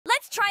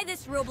try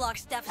this Roblox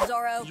stuff,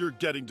 Zoro. You're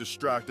getting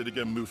distracted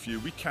again, Luffy.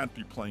 We can't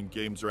be playing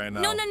games right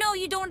now. No,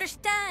 you don't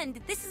understand.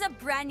 This is a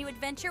brand new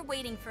adventure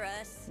waiting for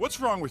us. What's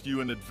wrong with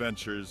you and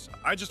adventures?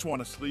 I just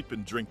want to sleep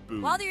and drink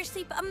booze. While you're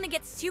asleep, I'm gonna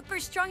get super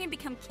strong and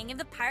become king of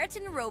the pirates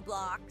in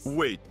Roblox.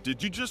 Wait,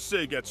 did you just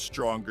say get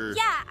stronger?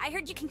 Yeah, I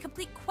heard you can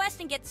complete quests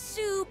and get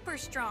super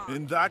strong.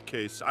 In that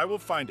case, I will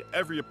find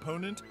every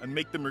opponent and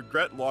make them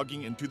regret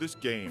logging into this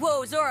game.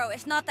 Whoa, Zoro,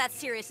 it's not that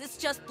serious. It's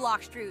just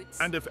Blox Fruits.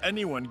 And if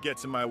anyone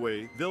gets in my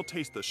way, they'll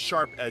taste the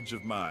sharp edge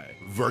of my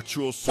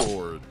virtual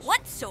swords.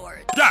 What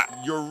sword? Yeah,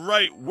 you're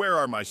right. Where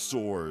are my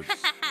swords?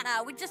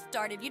 Nah, we just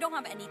started. You don't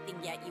have anything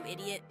yet, you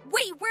idiot.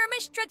 Wait, where are my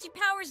stretchy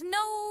powers?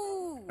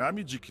 No! That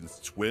means you can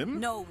swim?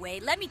 No way.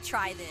 Let me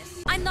try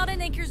this. I'm not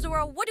an anchor,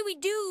 Zoro. What do we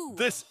do?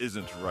 This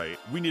isn't right.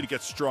 We need to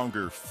get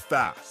stronger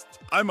fast.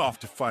 I'm off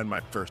to find my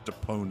first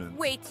opponent.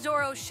 Wait,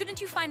 Zoro, shouldn't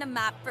you find a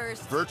map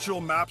first?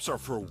 Virtual maps are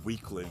for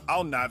weaklings.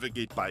 I'll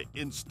navigate by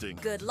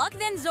instinct. Good luck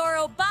then,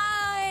 Zoro.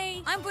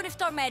 Bye! I'm going to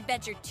start my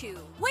adventure too.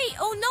 Wait,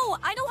 oh no,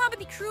 I don't have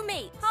any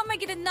crewmates. How am I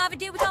going to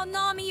navigate without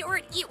Nami, or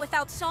eat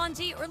without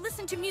Sanji, or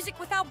listen to music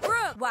without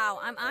Brooke? Wow,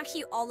 I'm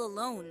actually all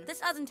alone.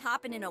 This hasn't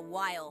happened in a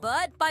while.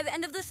 But by the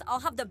end of this,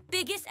 I'll have the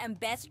biggest and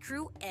best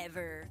crew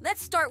ever.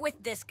 Let's start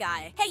with this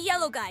guy. Hey,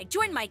 yellow guy,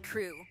 join my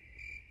crew.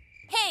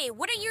 Hey,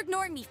 what are you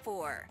ignoring me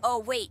for? Oh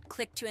wait,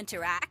 click to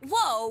interact.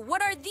 Whoa,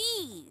 what are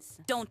these?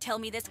 Don't tell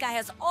me this guy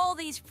has all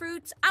these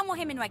fruits. I want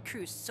him in my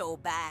crew so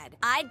bad.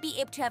 I'd be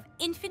able to have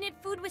infinite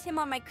food with him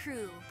on my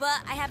crew,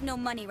 but I have no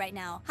money right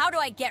now. How do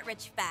I get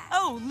rich fast?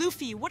 Oh,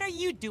 Luffy, what are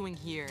you doing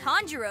here?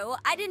 Tanjiro,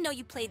 I didn't know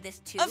you played this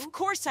too. Of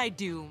course I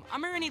do.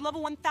 I'm already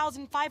level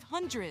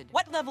 1,500.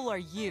 What level are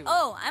you?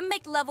 Oh, I'm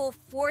like level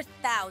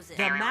 4,000.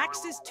 The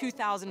max is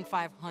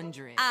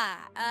 2,500.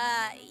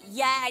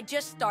 Yeah, I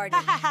just started.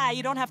 Hahaha,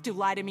 you don't have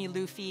to lie to me,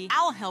 Luffy.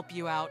 I'll help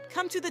you out.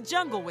 Come to the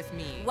jungle with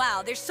me.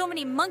 Wow, there's so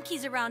many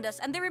monkeys around us,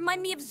 and they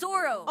remind me of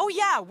Zoro. Oh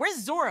yeah,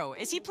 where's Zoro?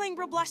 Is he playing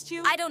Roblox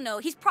too? I don't know.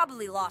 He's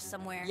probably lost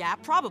somewhere. Yeah,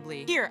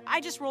 probably. Here,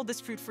 I just rolled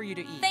this fruit for you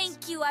to eat.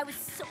 Thank you. I was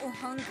so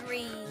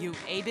hungry. You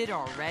ate it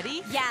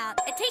already? Yeah,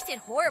 it tasted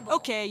horrible.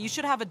 Okay, you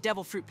should have a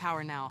devil fruit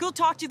power now. Go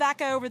talk to that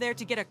guy over there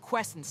to get a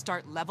quest and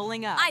start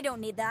leveling up. I don't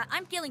need that.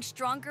 I'm feeling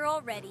stronger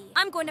already.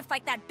 I'm going to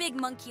fight that big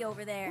monkey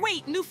over there.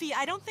 Wait, Luffy,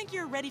 I don't think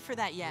you're ready for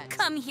that yet.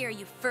 Come here,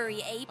 you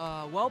furry ape.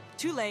 Well,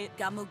 too late.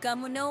 Gamu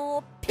Gamu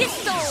no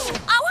pistol!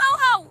 Ow, ow,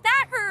 ow!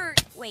 That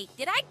hurt! Wait,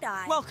 did I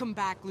die? Welcome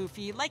back,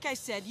 Luffy. Like I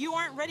said, you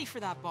aren't ready for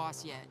that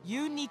boss yet.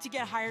 You need to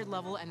get higher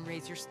level and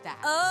raise your stats.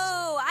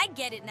 Oh, I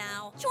get it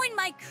now. Join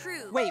my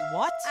crew. Wait,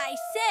 what? I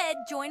said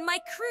join my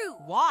crew.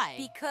 Why?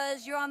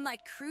 Because you're on my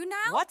crew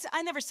now? What?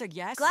 I never said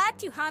yes. Glad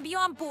to have you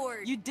on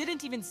board. You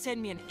didn't even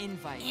send me an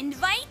invite.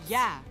 Invite?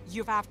 Yeah,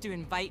 you have to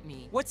invite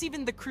me. What's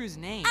even the crew's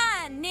name?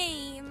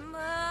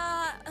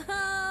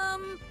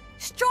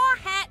 Straw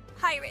Hat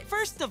Pirate.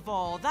 First of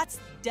all, that's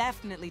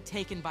definitely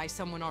taken by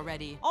someone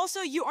already.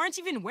 Also, you aren't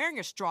even wearing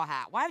a straw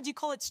hat. Why would you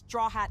call it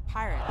Straw Hat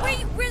Pirate? Wait,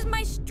 where's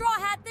my straw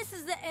hat? This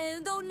is the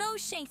end. Oh no,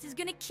 Shanks is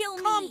gonna kill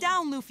me. Calm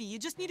down, Luffy. You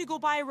just need to go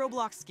buy a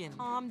Roblox skin.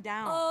 Calm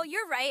down. Oh,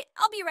 you're right.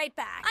 I'll be right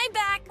back. I'm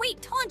back.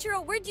 Wait,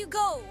 Tanjiro, where'd you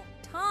go?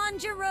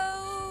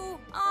 Tanjiro!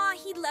 Aw,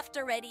 he left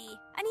already.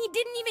 And he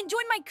didn't even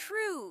join my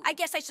crew. I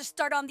guess I should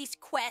start on these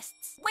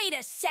quests. Wait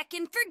a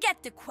second,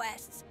 forget the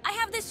quests. I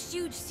have this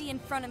huge sea in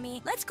front of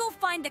me. Let's go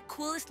find the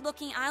coolest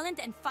looking island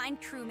and find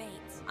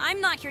crewmates.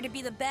 I'm not here to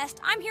be the best.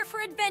 I'm here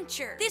for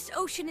adventure. This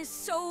ocean is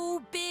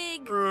so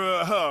big. Wait,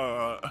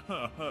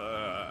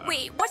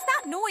 what's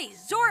that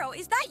noise? Zoro,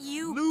 is that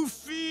you?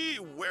 Luffy,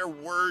 where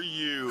were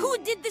you? Who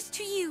did this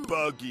to you?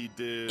 Buggy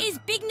did. Is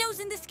Big Nose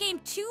in this game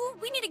too?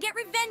 We need to get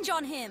revenge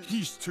on him.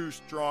 He's too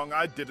strong.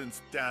 I didn't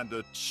stand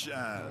a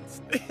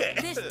chance.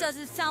 This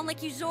doesn't sound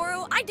like you,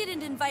 Zoro. I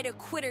didn't invite a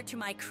quitter to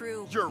my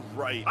crew. You're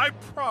right. I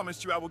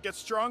promise you I will get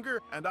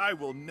stronger, and I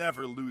will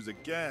never lose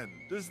again.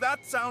 Does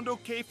that sound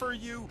okay for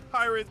you,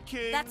 Pirate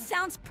King? That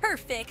sounds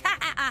perfect. Ha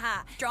ha ha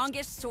ha.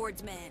 Strongest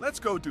swordsman. Let's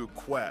go do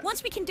quests.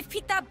 Once we can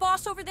defeat that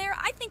boss over there,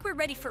 I think we're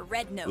ready for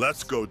Red Nose.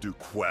 Let's go do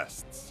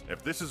quests.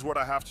 If this is what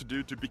I have to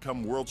do to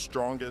become world's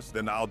strongest,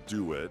 then I'll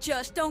do it.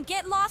 Just don't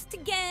get lost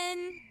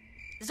again.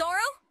 Zoro?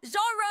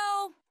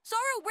 Zoro!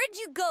 Zoro, where'd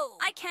you go?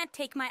 I can't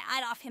take my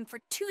eye off him for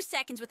 2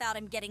 seconds without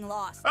him getting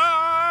lost.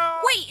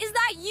 Ah! Wait, is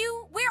that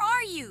you? Where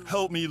are you?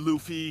 Help me,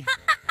 Luffy.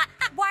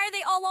 Why are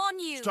they all on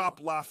you? Stop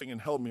laughing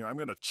and help me or I'm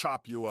gonna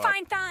chop you up.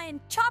 Fine,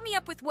 fine. Chop me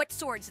up with what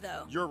swords,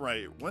 though? You're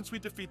right. Once we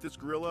defeat this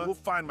gorilla, we'll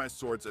find my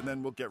swords and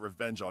then we'll get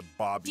revenge on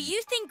Bobby. Do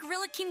you think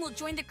Gorilla King will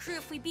join the crew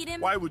if we beat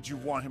him? Why would you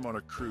want him on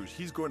a cruise?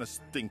 He's going to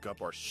stink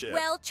up our ship.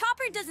 Well,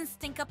 Chopper doesn't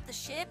stink up the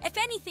ship. If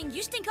anything,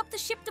 you stink up the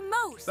ship the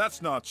most.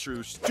 That's not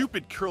true.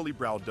 Stupid Curly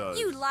Brow does.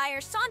 You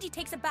liar. Sanji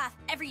takes a bath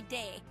every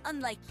day,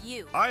 unlike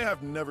you. I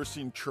have never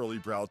seen Curly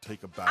Brow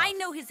take a bath. I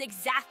know his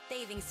exact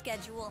bathing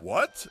schedule.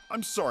 What?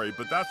 I'm sorry,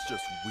 but that's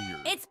just weird.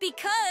 It's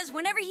because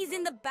whenever he's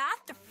in the bath,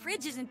 the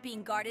fridge isn't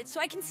being guarded, so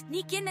I can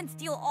sneak in and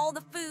steal all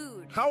the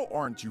food. How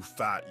aren't you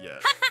fat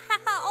yet?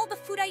 All the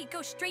food I eat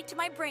goes straight to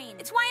my brain.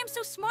 It's why I'm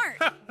so smart.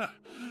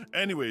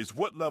 Anyways,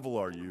 what level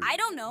are you? I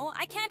don't know.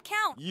 I can't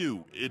count.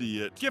 You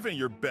idiot. Give it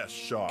your best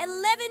shot.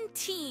 11.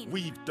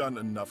 We've done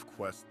enough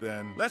quests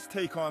then. Let's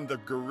take on the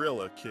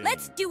Gorilla King.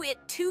 Let's do it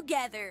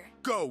together.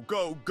 Go,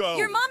 go, go.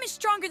 Your mom is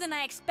stronger than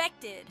I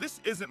expected. This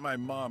isn't my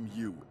mom,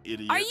 you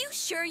idiot. Are you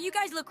sure? You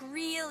guys look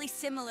really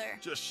similar.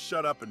 Just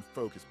shut up and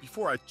focus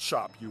before I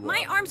chop you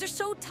My up. arms are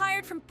so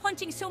tired from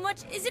punching so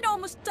much. Is it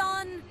almost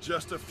done?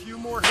 Just a few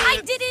more hits.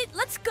 I did it.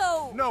 Let's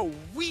go. No,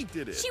 we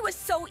did it. She was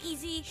so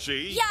easy.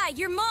 She? Yeah,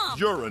 your mom.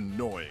 You're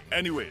annoying.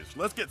 Anyways,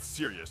 let's get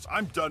serious.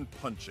 I'm done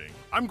punching.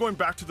 I'm going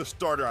back to the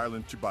starter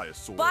island to buy a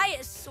sword. Buy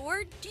a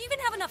sword? Do you even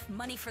have enough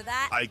money for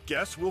that? I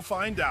guess we'll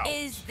find out.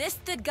 Is this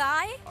the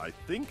guy? I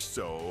think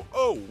so.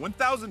 Oh,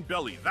 1,000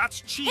 belly.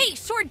 That's cheap. Hey,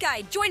 sword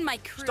guy, join my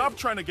crew. Stop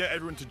trying to get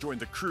everyone to join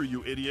the crew,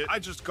 you idiot. I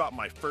just got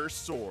my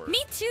first sword.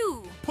 Me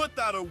too. Put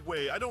that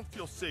away. I don't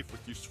feel safe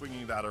with you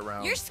swinging that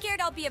around. You're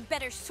scared I'll be a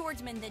better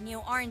swordsman than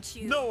you, aren't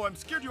you? No, I'm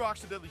scared you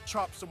accidentally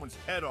chop someone's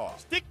head off.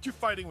 Stick to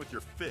fighting with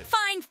your fist.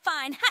 Fine,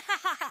 fine. Ha ha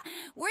ha ha.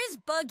 Where's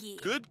Buggy?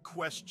 Good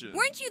question.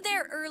 Weren't you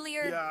there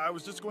earlier? Yeah, I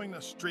was just going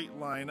a straight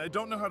line. I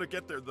don't know how to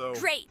get there, though.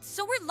 Great,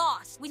 so we're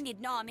lost. We need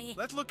Nami.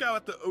 Let's look out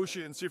at the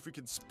ocean and see if we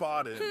can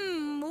spot it.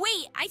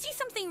 Wait, I see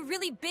something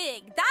really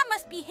big. That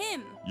must be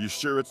him. You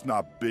sure it's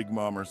not Big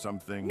Mom or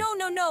something?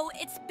 No,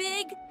 it's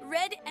big,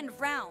 red, and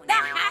round.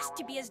 That has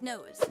to be his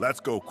nose. Let's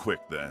go quick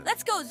then.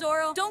 Let's go,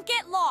 Zoro. Don't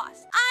get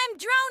lost. I'm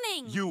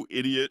drowning. You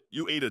idiot.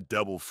 You ate a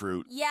devil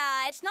fruit.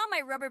 Yeah, it's not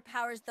my rubber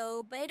powers,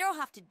 though, but it'll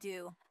have to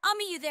do. I'll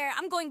meet you there.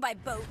 I'm going by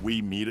boat.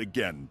 We meet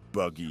again,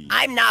 Buggy.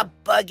 I'm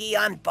not Buggy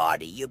on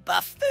body, you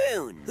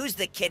buffoon. Who's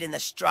the kid in the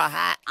straw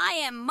hat? I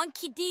am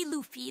Monkey D.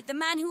 Luffy, the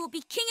man who will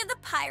be king of the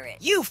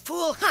pirates. You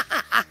fool! Ha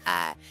ha ha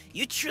ha!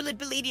 You truly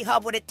believe you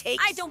have what it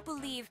takes? I don't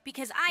believe,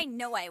 because I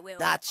know I will.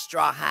 That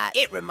straw hat,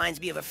 it reminds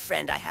me of a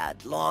friend I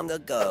had long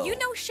ago. You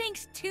know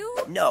Shanks, too?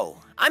 No,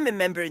 I'm a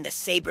member in the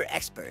Saber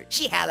Expert.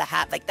 She had a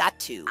hat like that,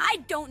 too.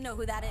 I don't know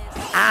who that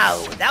is.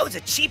 Ow, that was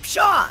a cheap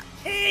shot!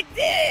 Take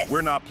this!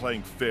 We're not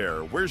playing fair.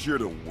 Where's your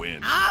to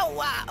win? Ow,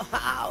 ow,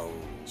 ow!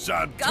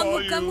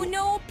 Gamu Gamu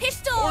no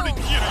pistol!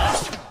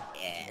 Origiri!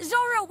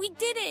 Zoro, we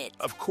did it!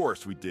 Of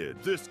course we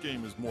did. This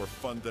game is more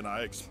fun than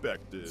I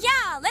expected.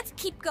 Yeah, let's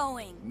keep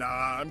going. Nah,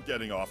 I'm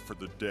getting off for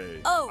the day.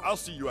 Oh. I'll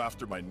see you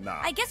after my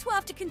nap. I guess we'll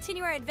have to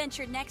continue our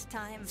adventure next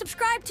time.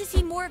 Subscribe to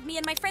see more of me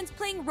and my friends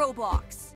playing Roblox.